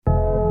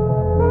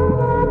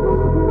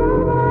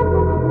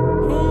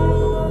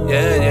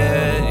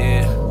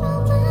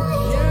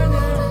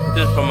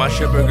my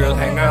stripper girls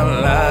hang out in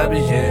the lobby,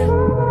 yeah.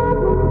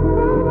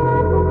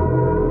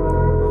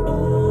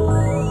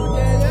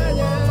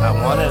 I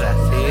want it, I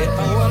see it.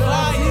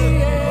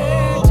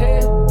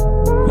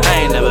 I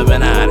ain't never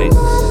been honest.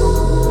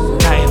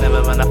 I ain't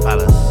never been a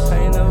follower.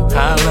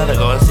 I let her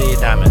go and see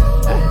diamond.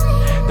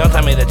 Don't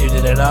tell me that you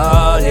did it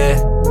all, yeah.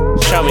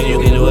 Show me you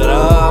can do it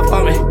all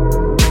for me.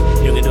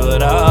 You can do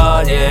it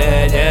all,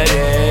 yeah, yeah,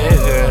 yeah,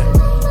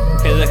 girl.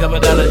 Here's a couple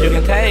dollars, you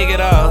can take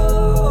it all.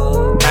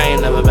 I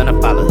ain't never been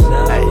a follower,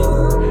 ay.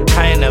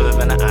 I ain't never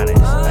been an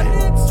honest,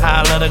 ay.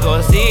 I let her go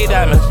and see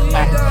diamonds,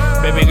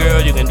 ay. Baby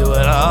girl, you can do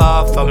it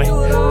all for me.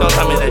 Don't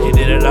tell me that you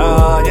did it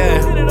all,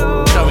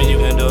 yeah. Show me you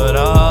can do it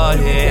all,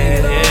 yeah,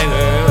 yeah,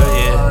 girl,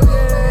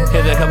 yeah.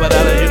 Here's a couple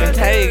dollars, you can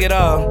take it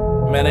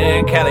all. Man,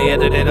 in Cali, yeah,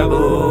 did it,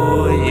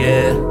 ooh,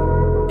 yeah.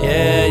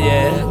 Yeah,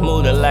 yeah,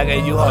 moving like a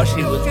U-Haul,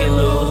 she was getting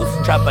loose.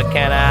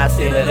 Tropicana, I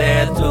seen her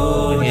there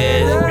too,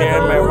 yeah.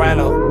 Spearmint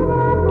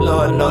Rhino,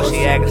 Lord knows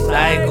she acting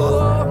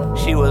psycho.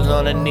 She was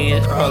on her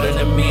knees, crawling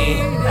to me.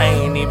 I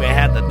ain't even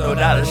have to throw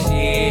down the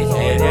sheets,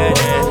 yeah, yeah,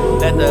 yeah.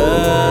 Let the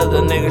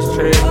other niggas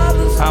trip.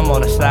 I'm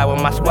on the side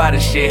with my squad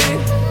and shit.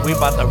 We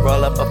bout to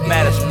roll up a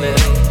fatter split.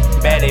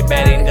 Batty,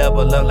 batty,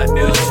 double up like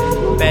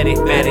Future. Batty,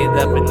 fatty,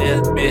 up in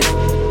this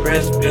bitch.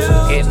 Breast bitch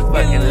getting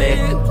fucking lit.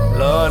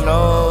 Lord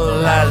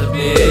knows lies a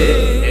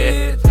bit,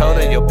 yeah. Told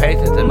her your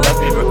patience must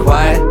be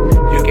required.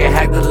 You can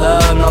hack the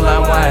love, no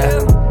line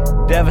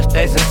wire.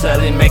 Devastation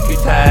suddenly make you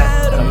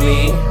tired of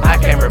me. I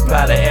can't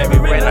reply to every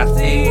rain I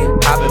see.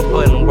 I've been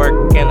putting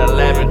work in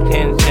 11,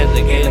 10 cents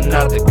to getting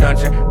out the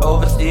country.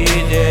 Overseas,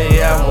 yeah,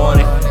 yeah, I'm on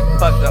it.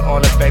 Fuck the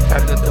on the back,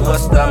 tucked it through her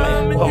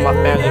stomach. Put my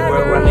family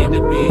where I need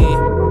to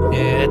be.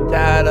 Yeah,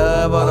 tired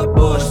of all the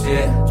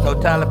bullshit. No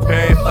Tyler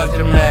Perry, fuck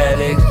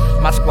dramatics.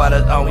 My squad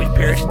is always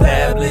pure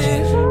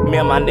established. Me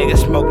and my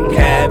niggas smoking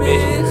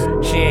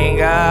cabbage. She ain't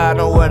got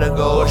nowhere to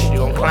go. She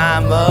gon'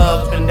 climb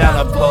up and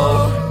down the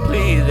pole.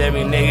 Please,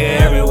 every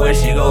nigga, everywhere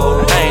she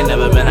go. I ain't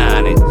never been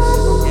honest.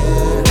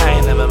 I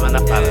ain't never been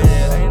a follower.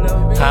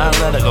 I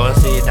let her go and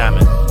see a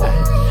diamond.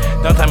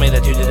 Don't tell me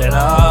that you did it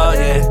all,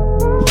 yeah.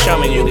 Show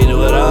me you can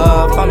do it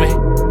all for me.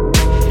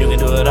 You can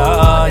do it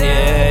all,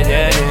 yeah,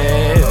 yeah,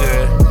 yeah,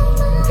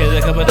 girl. Here's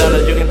a couple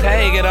dollars, you can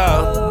take it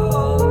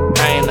all.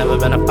 I ain't never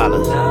been a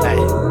follower, ay.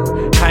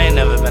 I ain't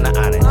never been an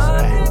honest,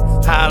 ay.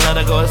 I let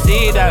her go and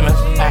see diamonds,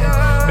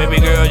 ay. Baby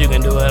girl, you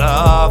can do it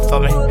all for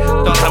me.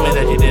 Don't tell me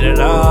that you did it